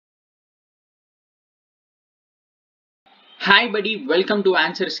Hi buddy, welcome to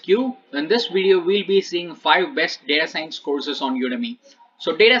answersQ. In this video, we'll be seeing 5 best data science courses on Udemy.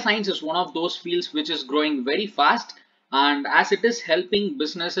 So data science is one of those fields which is growing very fast, and as it is helping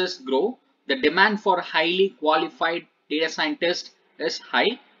businesses grow, the demand for highly qualified data scientists is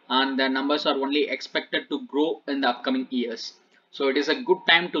high and the numbers are only expected to grow in the upcoming years. So it is a good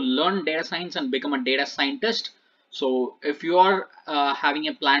time to learn data science and become a data scientist. So if you are having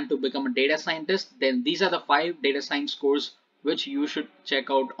a plan to become a data scientist, then these are the 5 data science courses which you should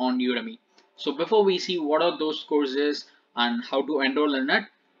check out on Udemy. So before we see what are those courses and how to enroll in it,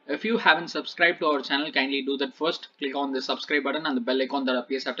 if you haven't subscribed to our channel, kindly do that first. Click on the subscribe button and the bell icon that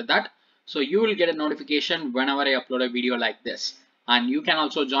appears after that. So you will get a notification whenever I upload a video like this. And you can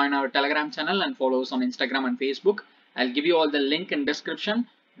also join our Telegram channel and follow us on Instagram and Facebook. I'll give you all the link in description.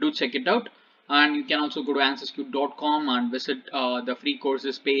 Do check it out. And you can also go to answersQ.com and visit the free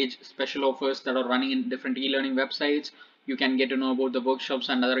courses page, special offers that are running in different e-learning websites. You can get to know about the workshops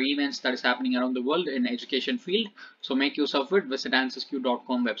and other events that is happening around the world in education field. So make use of it. Visit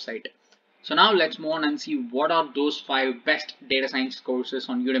answersQ.com website. So now let's move on and see what are those 5 best data science courses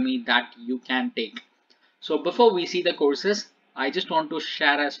on Udemy that you can take. So before we see the courses, I just want to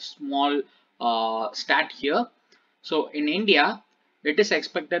share a small stat here. So in India, it is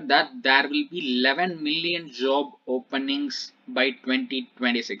expected that there will be 11 million job openings by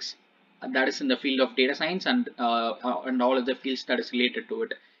 2026. That is in the field of data science and all of the fields that is related to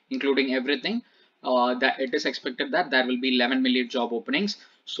it, including everything. That it is expected that there will be 11 million job openings.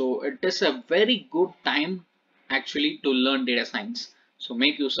 So it is a very good time actually to learn data science. So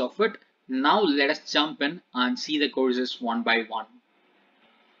make use of it. Now let us jump in and see the courses one by one.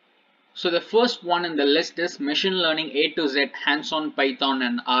 So the first one in the list is Machine Learning A to Z Hands-on Python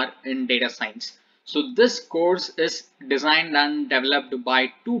and R in Data Science. So this course is designed and developed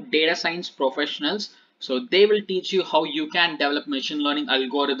by 2 data science professionals. So they will teach you how you can develop machine learning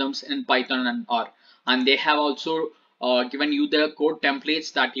algorithms in Python and R. And they have also given you the code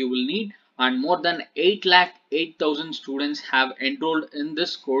templates that you will need. And more than 8,08,000 students have enrolled in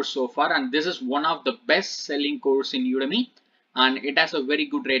this course so far. And this is one of the best selling course in Udemy. And it has a very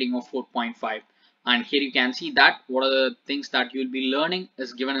good rating of 4.5. And here you can see that what are the things that you will be learning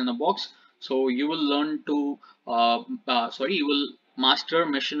is given in a box. So you will learn to you will master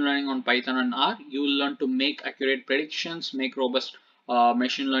machine learning on Python and R. You will learn to make accurate predictions, make robust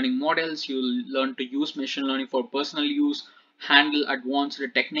machine learning models. You will learn to use machine learning for personal use, handle advanced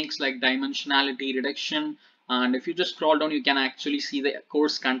techniques like dimensionality reduction. And if you just scroll down, you can actually see the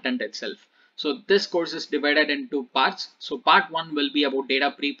course content itself. So this course is divided into parts. So part 1 will be about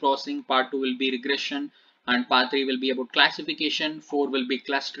data pre-processing, part 2 will be regression, and part 3 will be about classification, 4 will be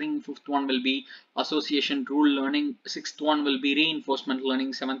clustering, 5th one will be association rule learning, 6th one will be reinforcement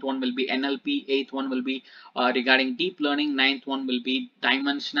learning, 7th one will be NLP, 8th one will be regarding deep learning, 9th one will be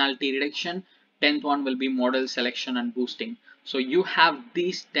dimensionality reduction, 10th one will be model selection and boosting. So you have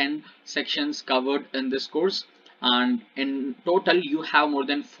these 10 sections covered in this course. And in total you have more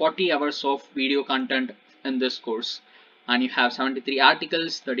than 40 hours of video content in this course, and you have 73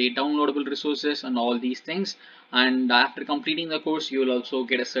 articles, 38 downloadable resources and all these things. And after completing the course, you will also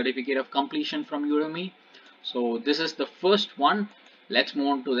get a certificate of completion from Udemy. So this is the first one. Let's move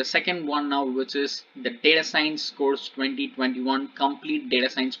on to the second one now, which is the Data Science Course 2021 Complete Data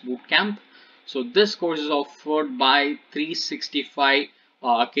Science Bootcamp. So this course is offered by 365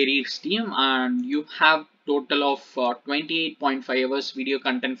 Careers team, and you have total of 28.5 hours video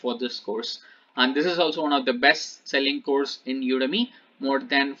content for this course. And this is also one of the best selling course in Udemy. More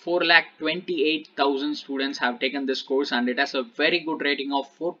than 4,28,000 students have taken this course, and it has a very good rating of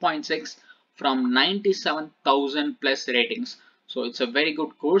 4.6 from 97,000 plus ratings. So it's a very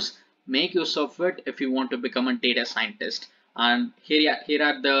good course. Make use of it if you want to become a data scientist. And here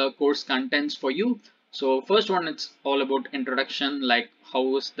are the course contents for you. So first one, it's all about introduction, like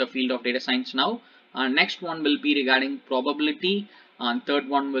how is the field of data science now. Next one will be regarding probability, and third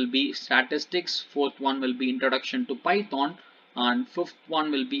one will be statistics, fourth one will be introduction to Python, and fifth one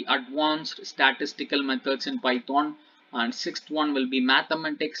will be advanced statistical methods in Python, and sixth one will be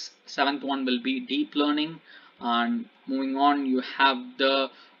mathematics, seventh one will be deep learning. And moving on, you have the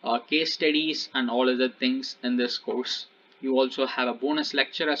case studies and all other things in this course. You also have a bonus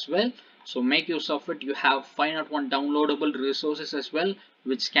lecture as well. So make use of it. You have 501 downloadable resources as well,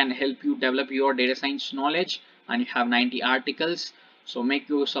 which can help you develop your data science knowledge, and you have 90 articles. So make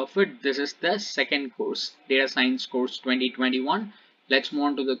use of it. This is the second course, Data Science Course 2021. Let's move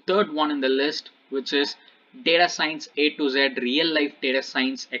on to the third one in the list, which is Data Science A to Z Real Life Data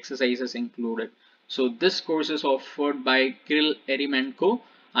Science Exercises Included. So this course is offered by Kirill Eremenko,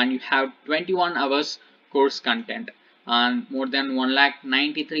 and you have 21 hours course content. and more than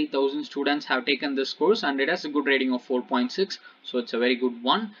 1,93,000 students have taken this course, and it has a good rating of 4.6, so it's a very good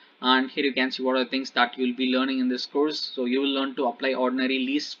one. And here you can see what are the things that you'll be learning in this course. So you will learn to apply ordinary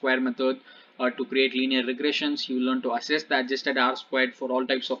least square method to create linear regressions. You will learn to assess the adjusted R squared for all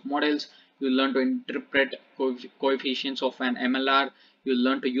types of models. You will learn to interpret coefficients of an MLR. You will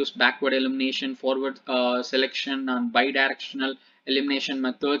learn to use backward elimination, forward selection, and bidirectional elimination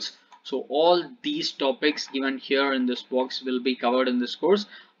methods. So all these topics given here in this box will be covered in this course.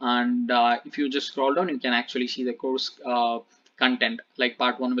 And if you just scroll down, you can actually see the course content. Like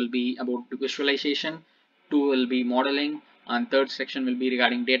part 1 will be about visualization, 2 will be modeling, and third section will be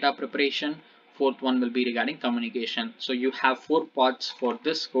regarding data preparation, fourth one will be regarding communication. So you have 4 parts for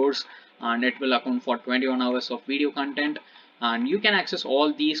this course, and it will account for 21 hours of video content, and you can access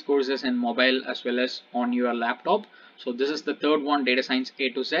all these courses in mobile as well as on your laptop. So this is the third one, data science A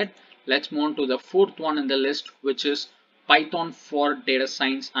to Z. Let's move on to the fourth one in the list, which is Python for data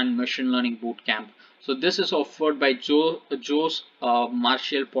science and machine learning bootcamp. So this is offered by Jose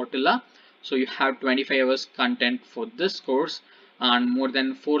Marcial Portilla. So you have 25 hours content for this course, and more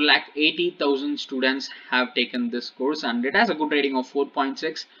than 4,80,000 students have taken this course, and it has a good rating of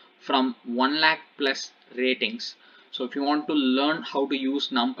 4.6 from 1 lakh plus ratings. So if you want to learn how to use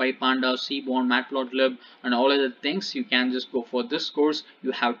NumPy, Pandas, Seaborn, Matplotlib, and all other things, you can just go for this course.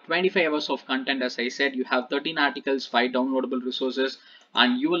 You have 25 hours of content. As I said, you have 13 articles, 5 downloadable resources,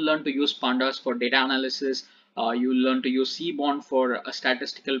 and you will learn to use Pandas for data analysis. You will learn to use Seaborn for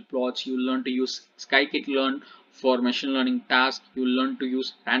statistical plots. You will learn to use scikit-learn for machine learning tasks. You will learn to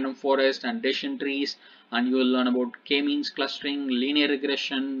use random forest and decision trees, and you will learn about k-means clustering, linear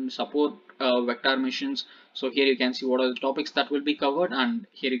regression, support vector machines. So here you can see what are the topics that will be covered, and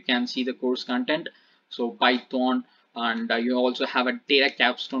here you can see the course content. So Python, and you also have a data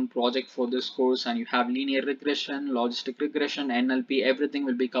capstone project for this course, and you have linear regression, logistic regression, NLP, everything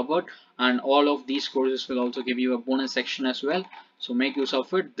will be covered, and all of these courses will also give you a bonus section as well. So make use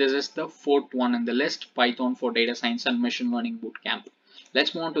of it. This is the fourth one in the list, Python for data science and machine learning bootcamp.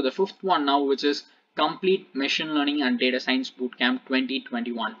 Let's move on to the fifth one now, which is Complete Machine Learning and Data Science Bootcamp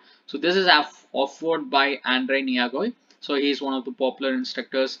 2021. So this is offered by Andrei Niagoy. So he is one of the popular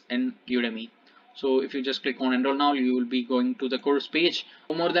instructors in Udemy. So if you just click on enroll now, you will be going to the course page.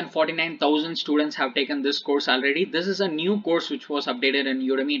 More than 49,000 students have taken this course already. This is a new course which was updated in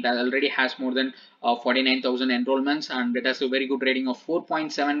Udemy that already has more than 49,000 enrollments, and it has a very good rating of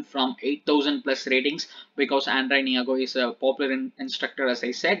 4.7 from 8,000 plus ratings, because Andrei Niagoy is a popular instructor, as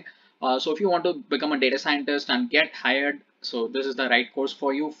I said. So if you want to become a data scientist and get hired, so this is the right course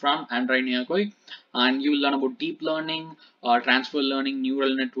for you from Andrei Niagoy. And you will learn about deep learning, transfer learning,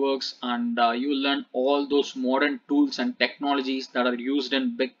 neural networks, and you will learn all those modern tools and technologies that are used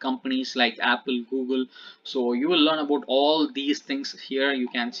in big companies like Apple, Google. So you will learn about all these things here. You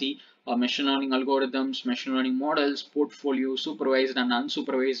can see machine learning algorithms, machine learning models, portfolio, supervised and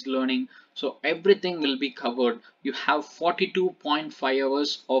unsupervised learning. So everything will be covered. You have 42.5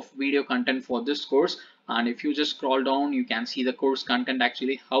 hours of video content for this course, and if you just scroll down, you can see the course content,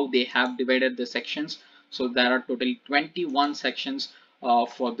 actually how they have divided the sections. So there are totally 21 sections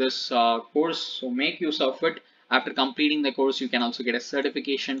for this course, so make use of it. After completing the course, you can also get a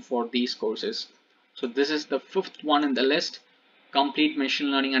certification for these courses. So this is the fifth one in the list, Complete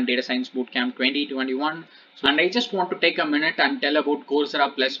Machine Learning and Data Science Bootcamp 2021. So, and I just want to take a minute and tell about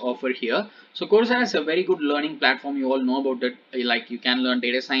Coursera Plus offer here. So Coursera is a very good learning platform. You all know about it. Like you can learn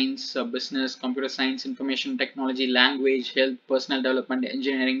data science, business, computer science, information technology, language, health, personal development,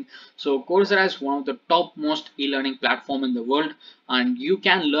 engineering. So Coursera is one of the top most e-learning platform in the world, and you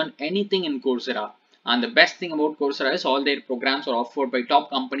can learn anything in Coursera. And the best thing about Coursera is all their programs are offered by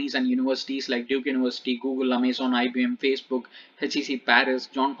top companies and universities like Duke University, Google, Amazon, IBM, Facebook, HEC Paris,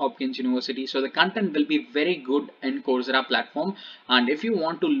 Johns Hopkins University. So the content will be very good in Coursera platform. And if you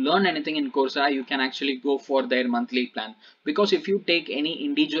want to learn anything in Coursera, you can actually go for their monthly plan. Because if you take any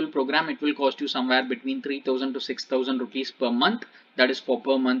individual program, it will cost you somewhere between 3,000 to 6,000 rupees per month. That is for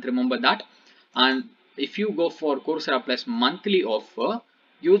per month, remember that. And if you go for Coursera Plus monthly offer,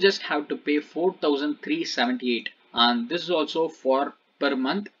 you just have to pay 4,378, and this is also for per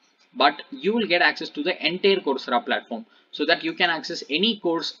month, but you will get access to the entire Coursera platform, so that you can access any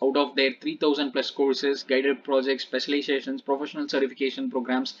course out of their 3,000 plus courses, guided projects, specializations, professional certification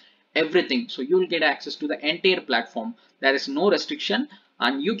programs, everything. So you will get access to the entire platform. There is no restriction,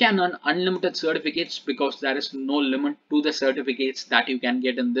 and you can earn unlimited certificates because there is no limit to the certificates that you can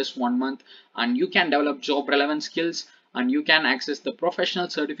get in this 1 month, and you can develop job relevant skills, and you can access the professional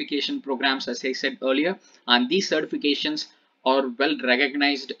certification programs, as I said earlier, and these certifications or well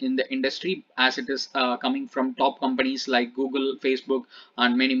recognized in the industry, as it is coming from top companies like Google, Facebook,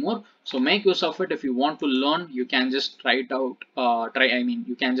 and many more. So make use of it. If you want to learn, you can just try it out.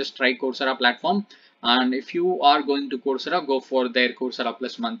 You can just try Coursera platform. And if you are going to Coursera, go for their Coursera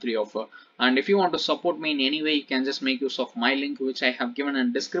Plus monthly offer. And if you want to support me in any way, you can just make use of my link, which I have given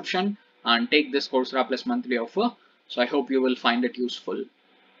in description, and take this Coursera Plus monthly offer. So I hope you will find it useful.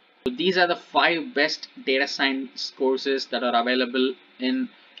 So these are the 5 best data science courses that are available in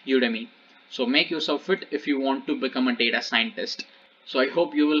Udemy. So make use of it if you want to become a data scientist. So I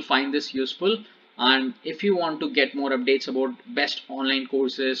hope you will find this useful. And if you want to get more updates about best online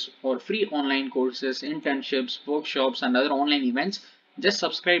courses or free online courses, internships, workshops, and other online events, just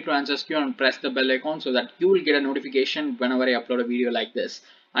subscribe to answersQ and press the bell icon so that you will get a notification whenever I upload a video like this.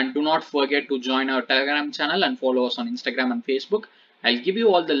 And do not forget to join our Telegram channel and follow us on Instagram and Facebook. I'll give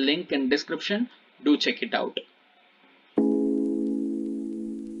you all the link in description. Do check it out.